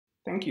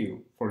Thank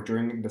you for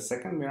joining the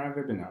second Mirai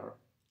webinar.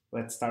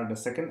 Let's start the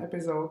second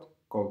episode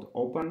called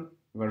Open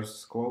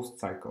versus Closed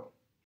Cycle.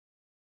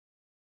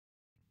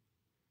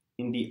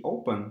 In the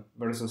open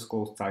versus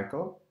closed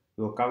cycle,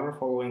 we'll cover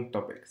following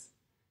topics.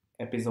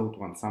 Episode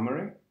 1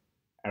 summary,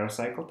 air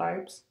cycle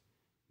types,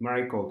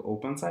 Mirai called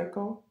open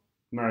cycle,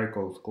 Mirai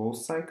called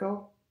closed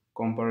cycle,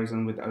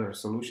 comparison with other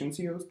solutions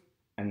used,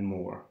 and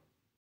more.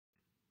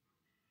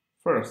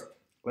 First,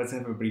 let's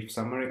have a brief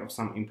summary of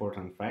some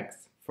important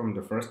facts from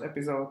the first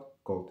episode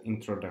called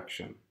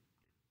Introduction.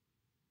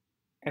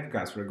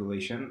 F-gas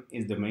regulation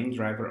is the main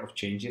driver of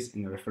changes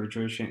in the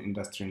refrigeration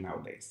industry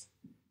nowadays.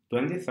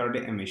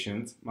 2030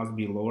 emissions must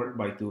be lowered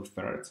by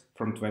 2/3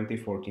 from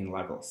 2014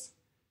 levels.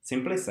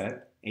 Simply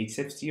said,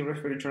 HFC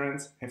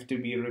refrigerants have to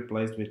be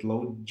replaced with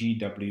low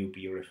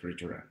GWP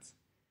refrigerants.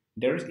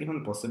 There is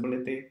even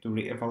possibility to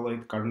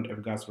re-evaluate current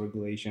F-gas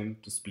regulation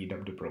to speed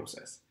up the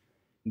process.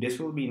 This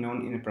will be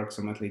known in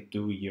approximately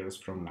 2 years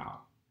from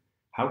now.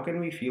 How can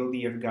we feel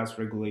the F-gas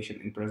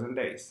regulation in present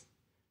days?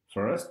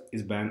 First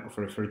is ban of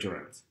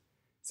refrigerants.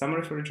 Some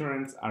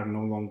refrigerants are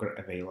no longer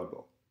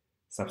available.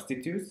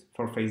 Substitutes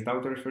for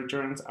phased-out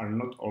refrigerants are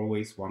not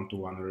always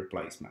one-to-one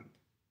replacement.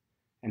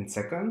 And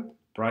second,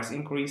 price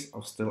increase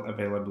of still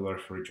available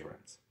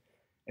refrigerants,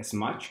 as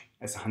much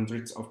as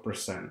hundreds of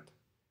percent.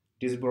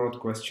 This brought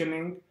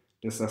questioning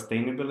the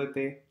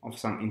sustainability of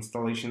some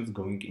installations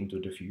going into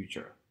the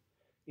future.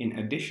 In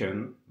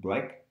addition,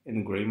 black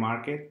and gray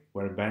market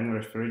where banned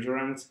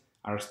refrigerants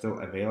are still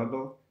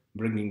available,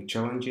 bringing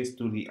challenges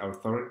to the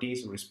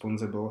authorities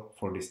responsible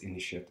for this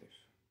initiative.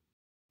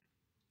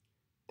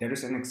 There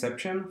is an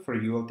exception for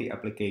ULT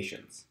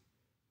applications,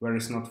 where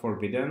it's not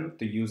forbidden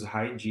to use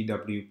high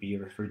GWP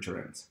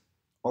refrigerants.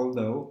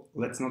 Although,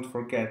 let's not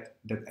forget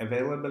that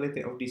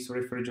availability of these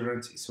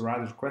refrigerants is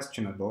rather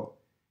questionable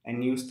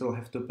and you still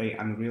have to pay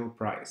unreal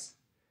price.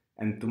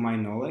 And to my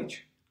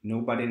knowledge,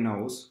 nobody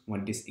knows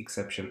when this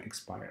exception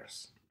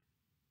expires.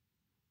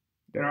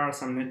 There are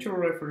some natural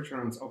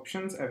refrigerants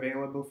options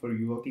available for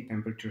ULT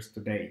temperatures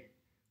today.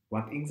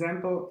 One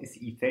example is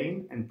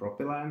ethane and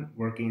propylene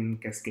working in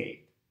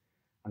cascade.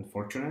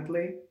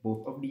 Unfortunately,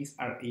 both of these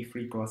are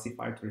A3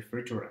 classified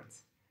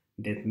refrigerants.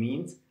 That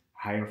means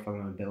higher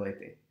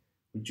flammability,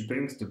 which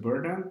brings the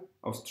burden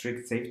of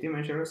strict safety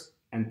measures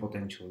and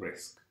potential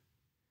risk.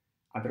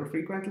 Other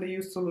frequently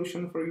used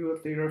solution for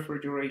ULT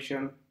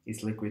refrigeration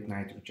is liquid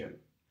nitrogen.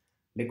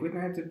 Liquid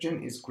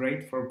nitrogen is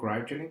great for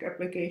cryogenic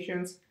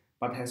applications,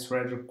 but has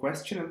rather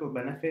questionable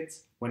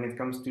benefits when it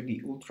comes to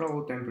the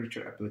ultra-low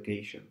temperature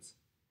applications.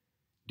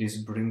 This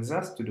brings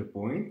us to the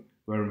point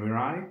where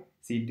Mirai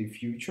see the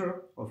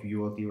future of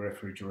ULT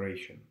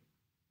refrigeration.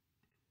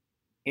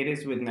 It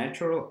is with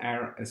natural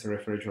air as a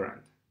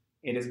refrigerant.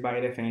 It is by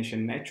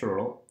definition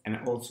natural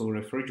and also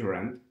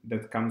refrigerant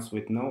that comes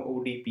with no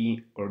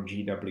ODP or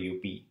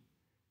GWP.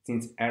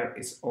 Since air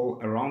is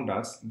all around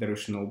us, there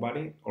is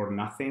nobody or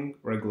nothing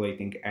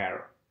regulating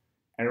air.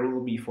 Air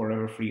will be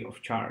forever free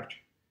of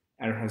charge.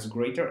 Air has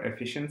greater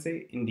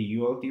efficiency in the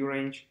ULT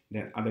range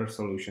than other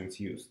solutions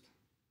used.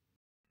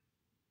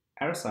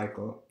 Air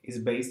cycle is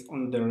based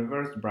on the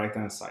reversed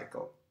Brayton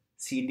cycle.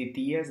 See the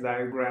TS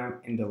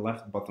diagram in the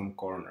left bottom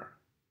corner.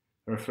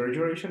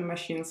 Refrigeration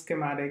machine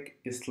schematic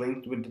is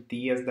linked with the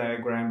TS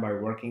diagram by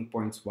working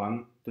points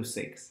 1 to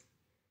 6.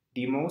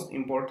 The most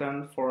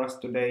important for us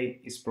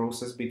today is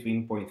process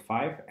between point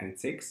 5 and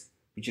 6,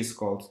 which is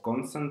called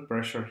constant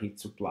pressure heat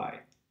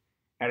supply.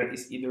 Air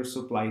is either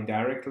supplied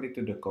directly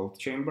to the cold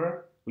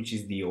chamber, which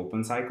is the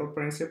open cycle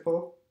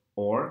principle,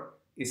 or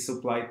is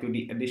supplied to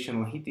the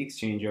additional heat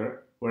exchanger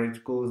where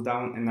it cools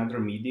down another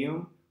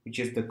medium, which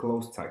is the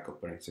closed cycle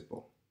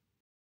principle.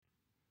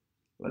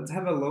 Let's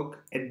have a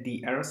look at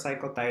the air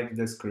cycle type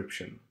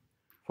description.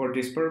 For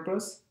this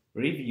purpose,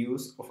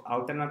 reviews of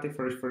alternative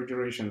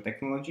refrigeration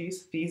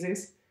technologies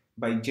thesis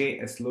by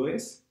J.S.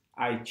 Lewis,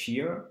 I.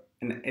 Cheer,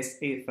 and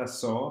S.A.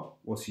 Thassaw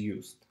was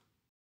used.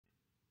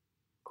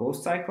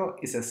 Closed cycle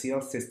is a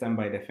sealed system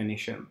by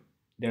definition.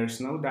 There is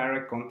no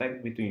direct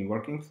contact between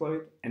working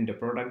fluid and the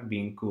product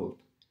being cooled.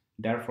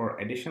 Therefore,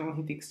 additional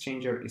heat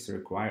exchanger is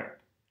required.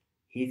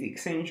 Heat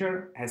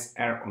exchanger has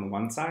air on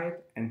one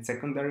side and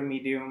secondary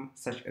medium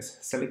such as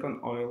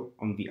silicone oil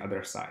on the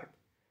other side.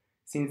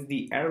 Since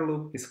the air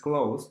loop is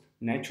closed,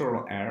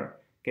 natural air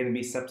can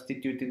be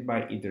substituted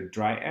by either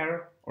dry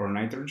air or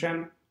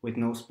nitrogen with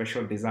no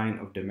special design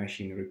of the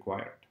machine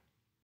required.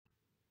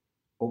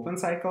 Open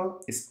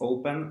cycle is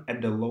open at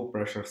the low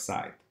pressure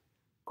side.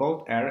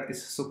 Cold air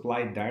is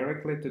supplied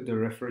directly to the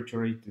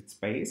refrigerated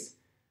space,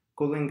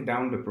 cooling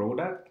down the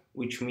product,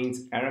 which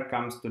means air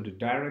comes to the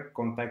direct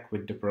contact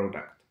with the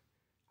product.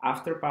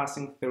 After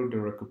passing through the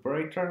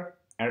recuperator,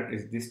 air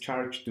is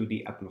discharged to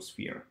the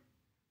atmosphere.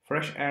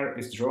 Fresh air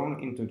is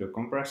drawn into the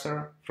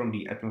compressor from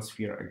the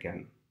atmosphere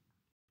again.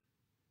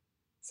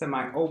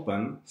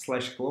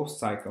 Semi-open/closed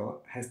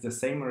cycle has the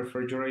same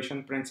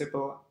refrigeration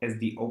principle as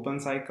the open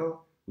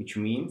cycle, which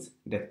means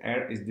that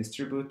air is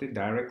distributed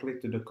directly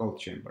to the cold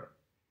chamber.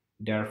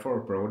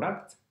 Therefore,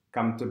 products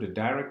come to the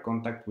direct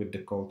contact with the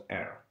cold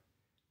air.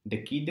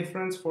 The key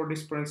difference for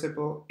this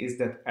principle is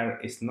that air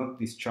is not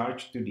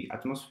discharged to the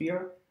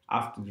atmosphere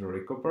after the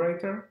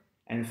recuperator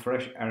and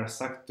fresh air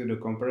sucked to the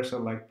compressor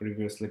like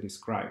previously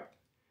described.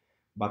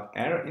 But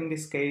air in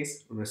this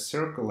case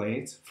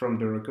recirculates from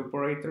the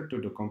recuperator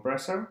to the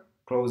compressor,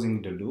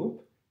 closing the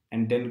loop,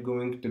 and then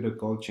going to the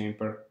cold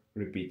chamber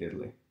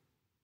repeatedly.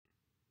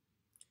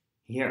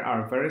 Here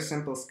are very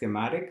simple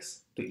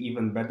schematics to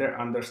even better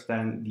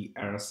understand the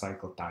air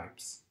cycle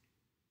types.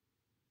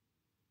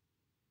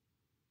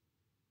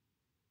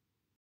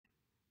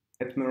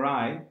 At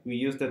Mirai, we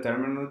use the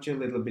terminology a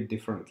little bit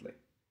differently.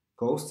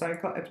 Closed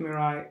cycle at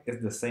Mirai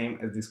is the same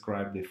as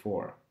described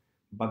before,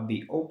 but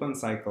the open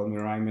cycle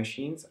Mirai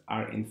machines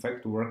are in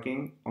fact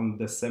working on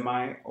the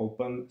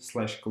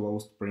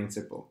semi-open/closed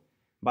principle,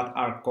 but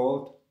are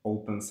called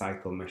open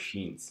cycle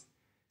machines,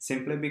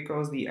 simply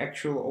because the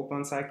actual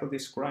open cycle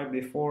described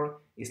before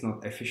is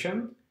not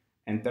efficient,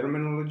 and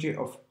terminology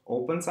of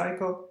open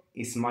cycle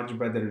is much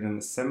better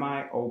than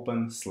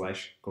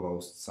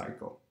semi-open/closed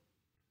cycle.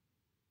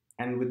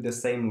 And with the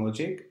same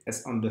logic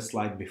as on the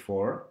slide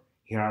before,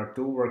 here are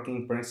two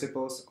working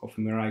principles of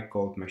Mirai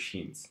cold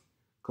machines.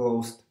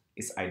 Closed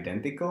is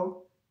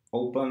identical,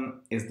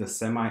 open is the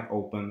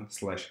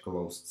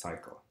semi-open/closed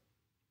cycle.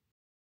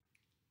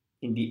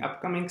 In the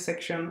upcoming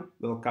section,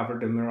 we'll cover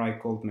the Mirai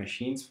cold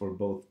machines for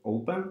both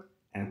open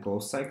and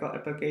closed cycle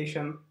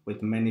application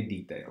with many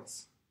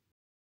details.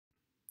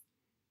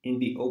 In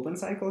the open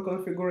cycle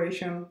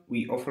configuration,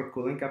 we offer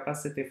cooling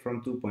capacity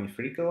from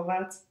 2.3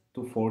 kW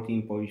to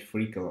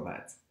 14.3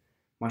 kW.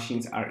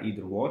 Machines are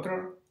either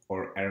water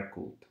or air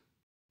cooled.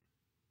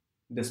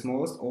 The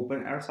smallest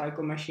open air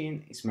cycle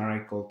machine is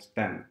Mirai Cold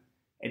 10.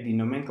 At the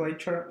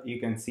nomenclature, you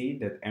can see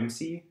that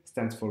MC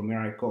stands for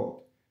Mirai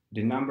Cold.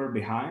 The number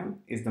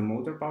behind is the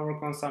motor power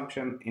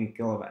consumption in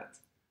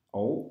kilowatts.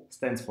 O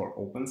stands for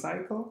open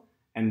cycle,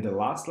 and the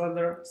last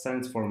letter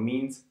stands for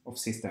means of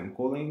system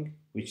cooling,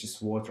 which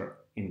is water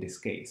in this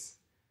case.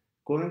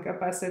 Cooling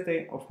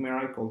capacity of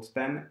Mirai Cold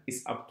 10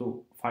 is up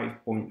to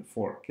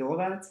 5.4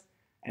 kilowatts,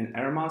 and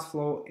air mass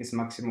flow is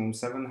maximum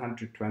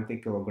 720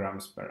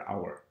 kilograms per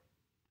hour.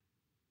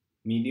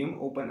 Medium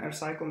open air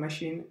cycle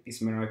machine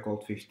is Mirai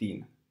Cold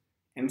 15.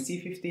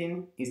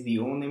 MC15 is the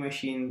only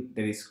machine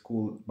that is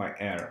cooled by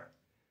air.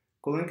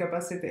 Cooling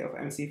capacity of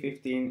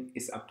MC15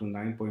 is up to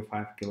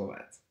 9.5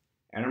 kilowatts.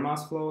 Air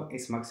mass flow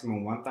is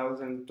maximum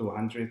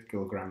 1200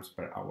 kilograms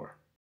per hour.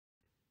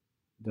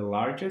 The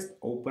largest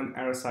open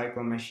air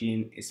cycle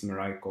machine is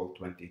Mirai Cold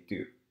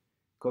 22.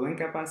 Cooling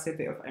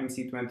capacity of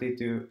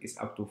MC22 is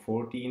up to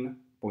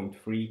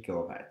 14.3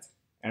 kilowatts.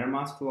 Air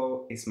mass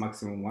flow is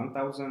maximum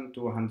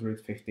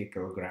 1250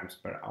 kilograms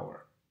per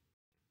hour.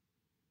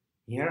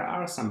 Here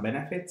are some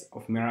benefits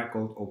of Mirai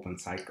Cold open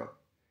cycle.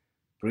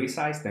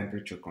 Precise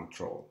temperature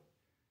control.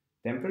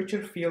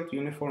 Temperature field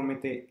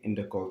uniformity in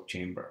the cold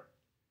chamber.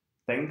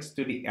 Thanks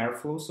to the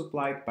airflow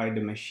supplied by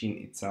the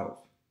machine itself,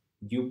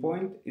 dew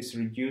point is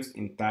reduced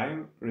in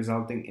time,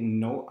 resulting in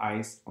no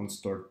ice on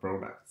stored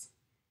products.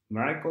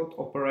 Mirai Cold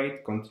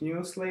operate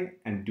continuously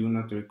and do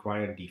not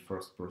require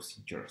defrost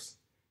procedures.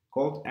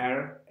 Cold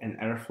air and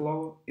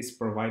airflow is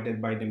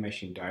provided by the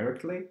machine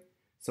directly,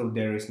 so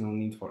there is no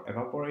need for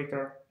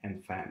evaporator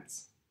and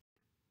fans.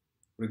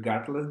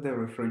 Regardless the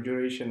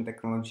refrigeration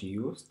technology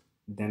used,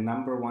 the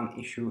number one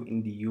issue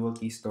in the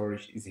ULT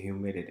storage is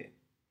humidity.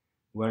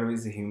 Where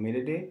is the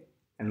humidity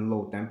and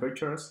low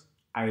temperatures,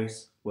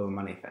 ice will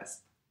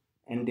manifest,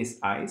 and this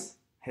ice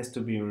has to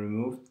be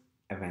removed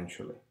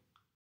eventually.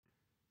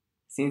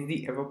 Since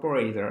the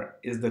evaporator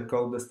is the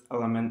coldest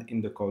element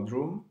in the cold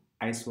room,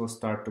 ice will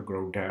start to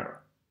grow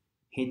there.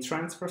 Heat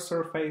transfer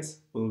surface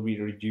will be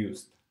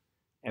reduced.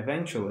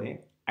 Eventually,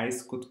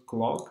 ice could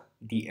clog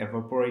the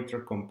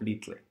evaporator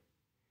completely.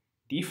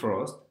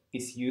 Defrost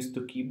is used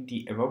to keep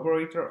the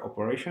evaporator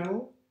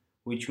operational,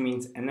 which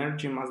means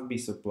energy must be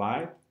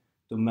supplied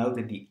to melt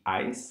the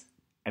ice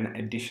and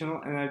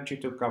additional energy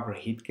to cover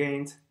heat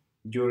gains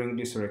during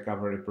this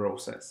recovery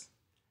process.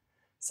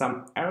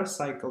 Some air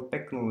cycle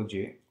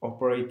technology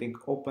operating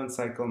open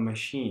cycle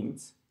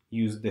machines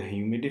use the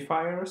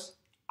humidifiers,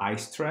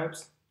 ice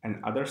traps,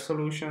 and other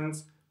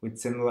solutions with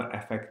similar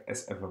effect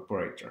as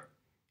evaporator.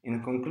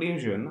 In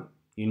conclusion,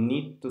 you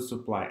need to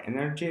supply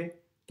energy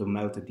to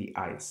melt the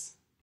ice.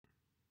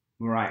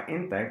 Mirai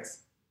Intex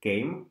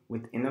came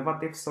with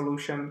innovative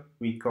solution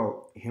we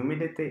call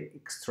Humidity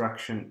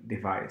Extraction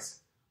Device,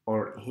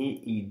 or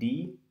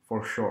HED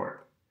for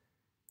short.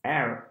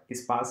 Air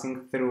is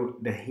passing through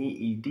the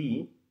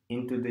HED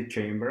into the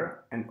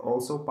chamber and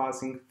also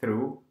passing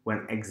through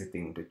when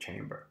exiting the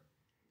chamber.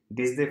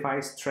 This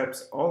device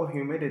traps all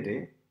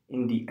humidity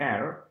in the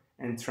air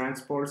and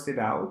transports it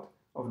out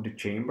of the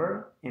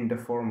chamber in the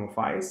form of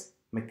ice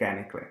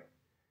mechanically,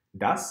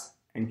 thus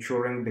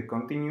ensuring the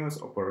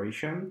continuous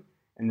operation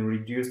and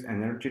reduced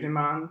energy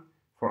demand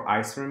for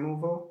ice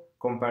removal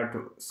compared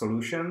to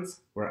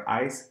solutions where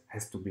ice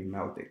has to be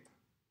melted.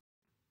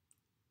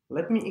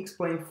 Let me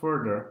explain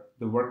further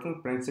the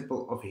working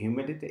principle of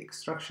humidity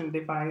extraction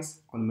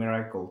device on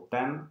Mirai Cold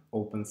 10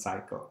 open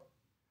cycle.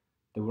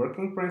 The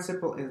working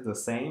principle is the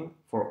same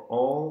for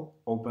all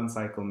open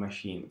cycle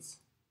machines.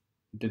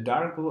 The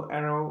dark blue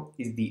arrow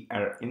is the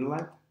air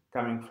inlet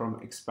coming from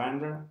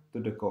expander to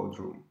the cold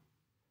room.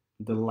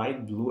 The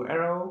light blue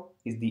arrow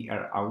is the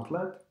air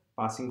outlet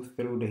passing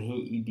through the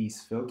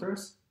HED's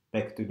filters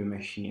back to the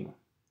machine.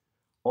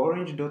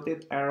 Orange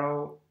dotted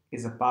arrow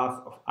is a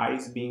path of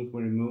ice being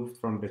removed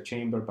from the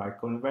chamber by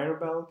conveyor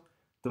belt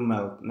to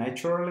melt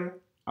naturally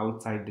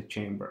outside the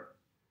chamber.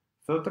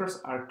 Filters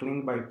are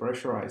cleaned by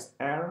pressurized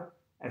air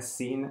as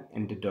seen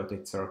in the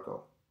dotted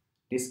circle.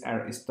 This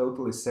air is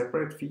totally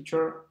separate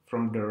feature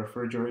from the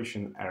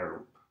refrigeration air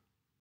loop.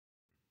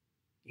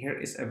 Here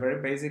is a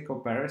very basic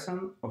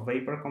comparison of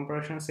vapor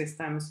compression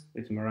systems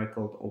with Mirai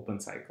cold open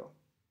cycle.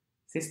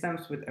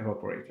 Systems with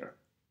evaporator.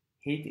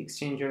 Heat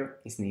exchanger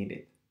is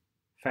needed.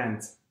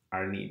 Fans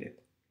are needed.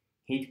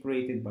 Heat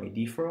created by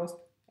defrost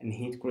and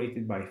heat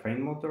created by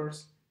fan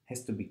motors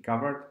has to be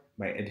covered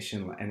by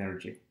additional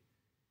energy.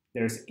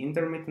 There is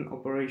intermittent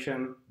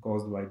operation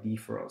caused by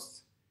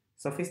defrosts.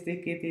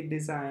 Sophisticated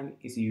design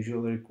is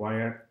usually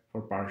required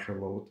for partial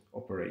load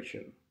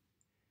operation.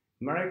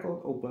 Mirai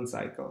cold open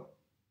cycle.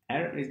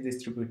 Air is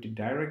distributed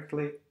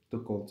directly to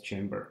cold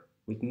chamber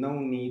with no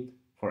need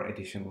for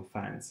additional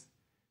fans.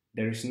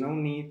 There is no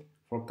need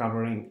for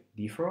covering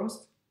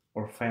defrost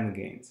or fan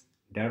gains.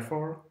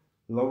 Therefore,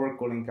 lower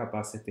cooling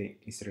capacity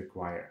is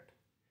required.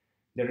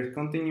 There is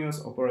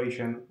continuous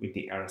operation with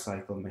the air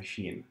cycle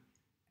machine.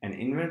 An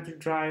inverter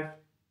drive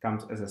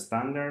comes as a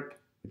standard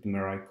with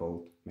Mirai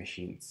cold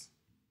machines.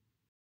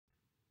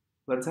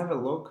 Let's have a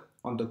look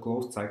on the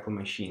closed cycle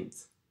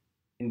machines.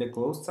 In the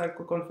closed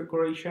cycle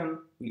configuration,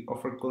 we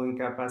offer cooling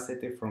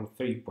capacity from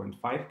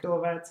 3.5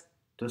 kW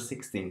to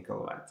 16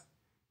 kW.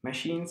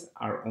 Machines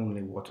are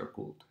only water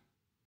cooled.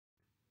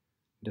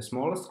 The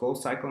smallest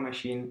closed cycle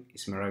machine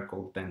is Mirai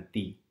Cold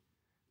 10T.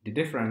 The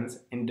difference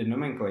in the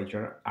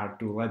nomenclature are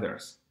two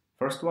letters.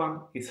 First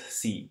one is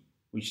C,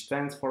 which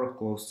stands for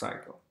closed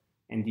cycle,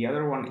 and the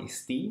other one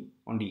is T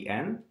on the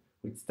end,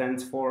 which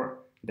stands for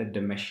that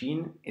the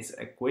machine is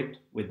equipped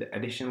with the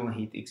additional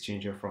heat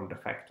exchanger from the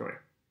factory.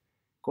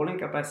 Cooling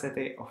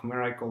capacity of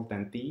Mirai Cold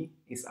 10T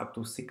is up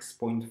to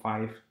 6.5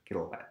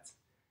 kW.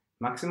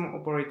 Maximum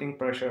operating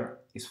pressure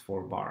is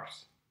 4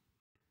 bars.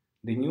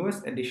 The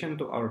newest addition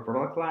to our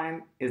product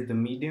line is the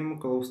medium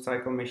closed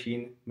cycle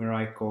machine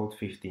Mirai Cold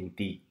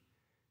 15T.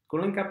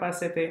 Cooling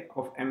capacity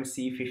of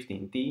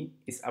MC15T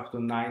is up to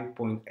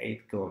 9.8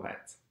 kW.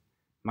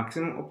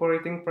 Maximum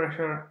operating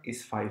pressure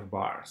is 5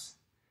 bars.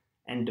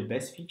 And the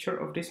best feature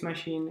of this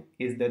machine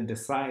is that the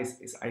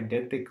size is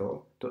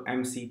identical to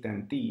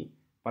MC10T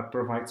but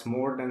provides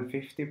more than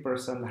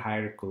 50%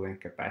 higher cooling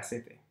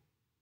capacity.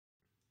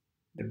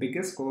 The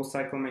biggest closed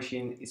cycle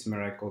machine is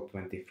Mirai Cold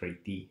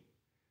 23T.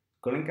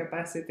 Cooling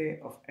capacity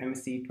of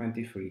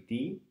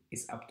MC23T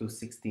is up to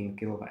 16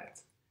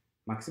 kW.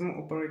 Maximum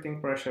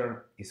operating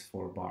pressure is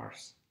 4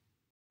 bars.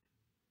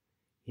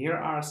 Here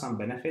are some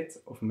benefits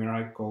of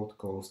Mirai Cold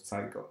closed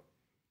cycle.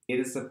 It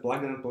is a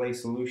plug-and-play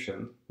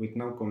solution with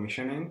no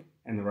commissioning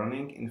and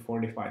running in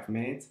 45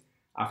 minutes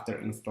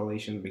after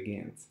installation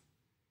begins.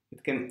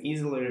 It can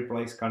easily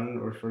replace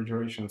current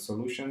refrigeration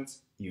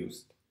solutions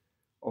used.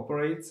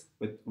 Operates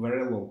with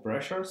very low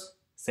pressures,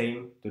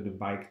 same to the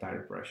bike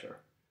tire pressure.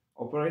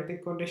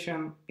 Operating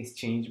condition is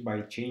changed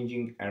by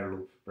changing air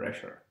loop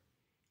pressure.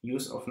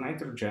 Use of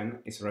nitrogen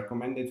is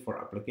recommended for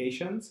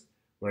applications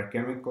where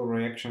chemical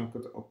reaction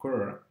could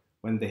occur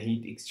when the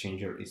heat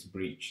exchanger is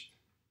breached.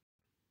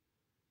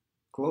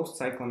 Closed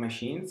cycle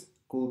machines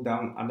cool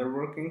down other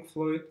working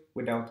fluid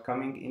without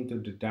coming into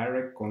the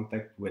direct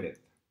contact with it.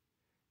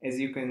 As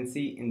you can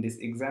see in this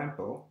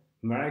example,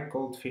 Mirai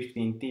Cold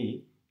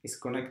 15T is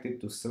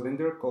connected to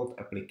cylinder cold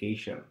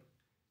application.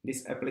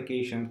 This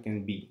application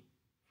can be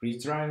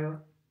freeze dryer,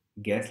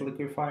 gas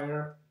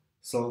liquefier,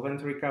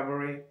 solvent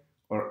recovery,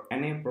 or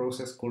any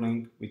process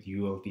cooling with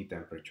ULT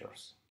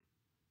temperatures.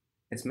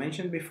 As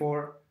mentioned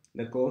before,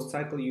 the closed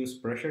cycle use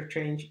pressure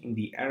change in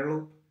the air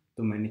loop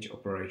to manage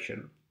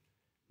operation.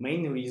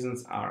 Main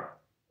reasons are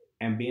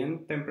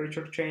ambient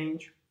temperature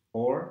change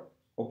or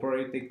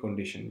operating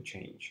condition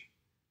change.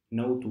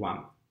 Note 1.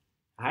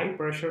 High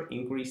pressure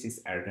increases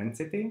air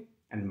density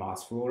and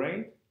mass flow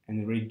rate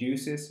and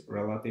reduces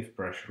relative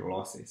pressure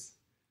losses.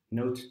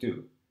 Note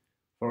 2.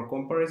 For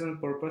comparison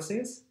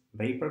purposes,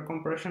 vapor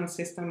compression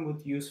system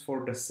would use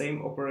for the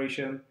same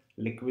operation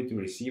liquid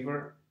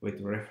receiver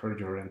with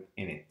refrigerant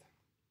in it.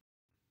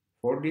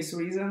 For this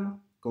reason,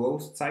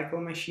 closed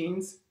cycle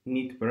machines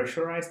need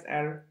pressurized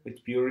air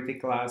with purity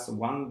class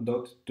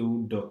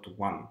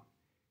 1.2.1.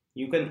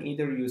 You can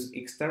either use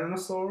external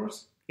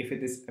source if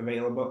it is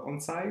available on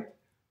site,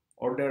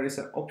 or there is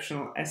an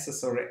optional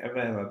accessory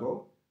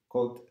available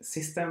called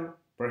System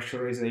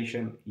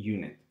Pressurization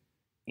Unit,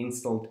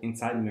 installed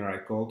inside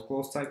Mirai Cold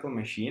closed cycle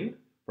machine,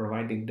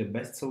 providing the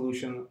best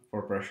solution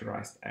for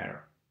pressurized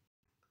air.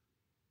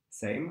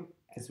 Same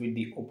as with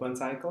the open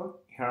cycle,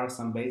 here are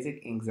some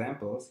basic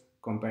examples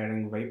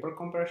comparing vapor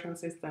compression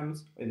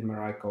systems with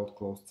Mirai Cold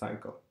closed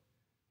cycle.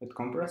 With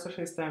compressor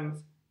systems,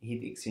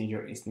 heat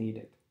exchanger is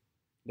needed.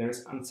 There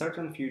is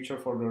uncertain future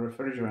for the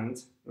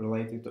refrigerants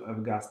related to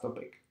F-gas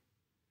topic.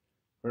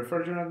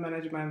 Refrigerant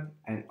management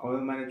and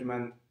oil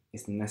management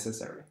is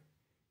necessary.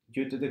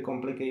 Due to the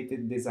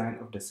complicated design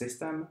of the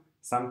system,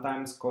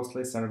 sometimes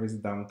costly service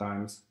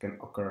downtimes can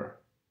occur.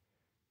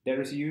 There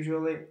is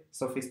usually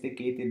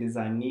sophisticated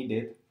design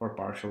needed for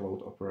partial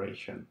load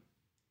operation.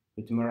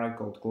 With Mirai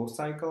cold closed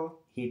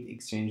cycle, heat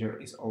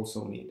exchanger is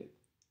also needed.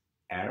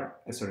 Air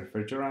as a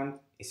refrigerant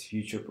is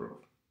future-proof.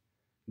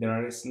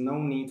 There is no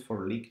need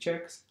for leak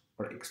checks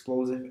or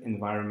explosive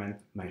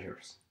environment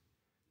measures.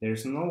 There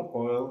is no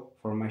oil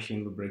for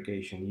machine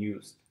lubrication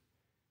used.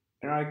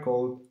 Mirai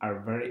cold are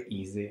very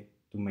easy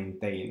to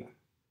maintain,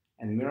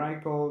 and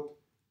Mirai cold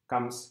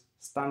comes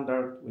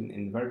standard with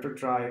inverter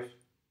drive.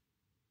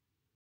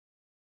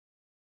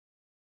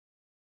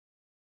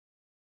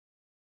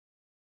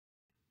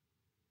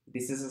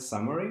 This is a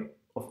summary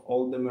of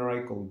all the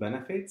Mirai cold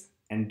benefits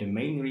and the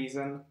main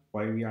reason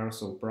why we are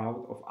so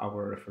proud of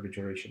our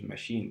refrigeration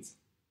machines.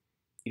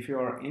 If you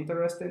are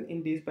interested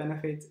in these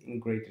benefits in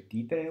greater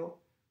detail,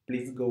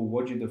 please go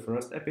watch the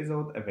first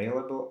episode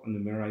available on the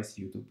Mirai's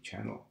YouTube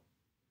channel.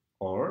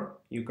 Or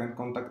you can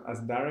contact us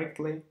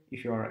directly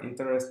if you are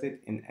interested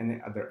in any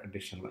other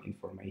additional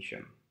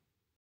information.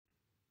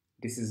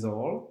 This is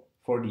all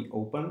for the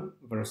open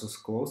versus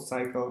closed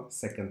cycle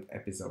second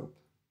episode.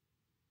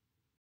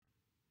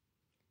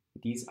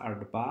 These are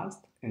the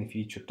past and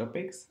future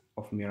topics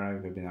of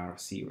Mirai webinar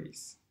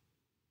series.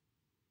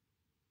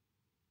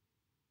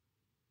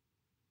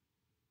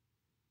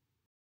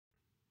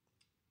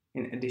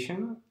 In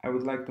addition, I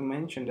would like to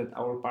mention that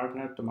our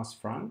partner Thomas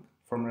Frank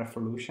from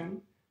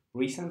Revolution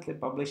recently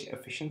published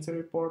efficiency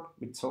report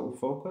with sole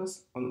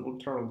focus on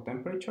ultra-low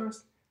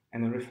temperatures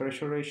and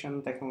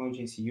refrigeration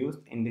technologies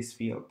used in this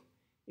field.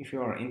 If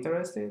you are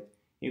interested,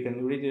 you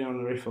can read it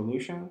on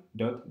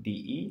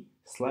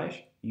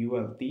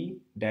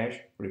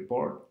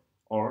revolution.de/ult-report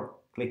or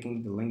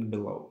clicking the link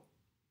below.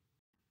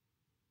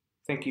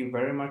 Thank you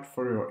very much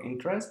for your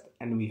interest,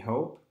 and we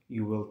hope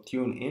you will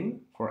tune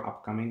in for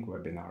upcoming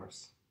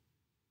webinars.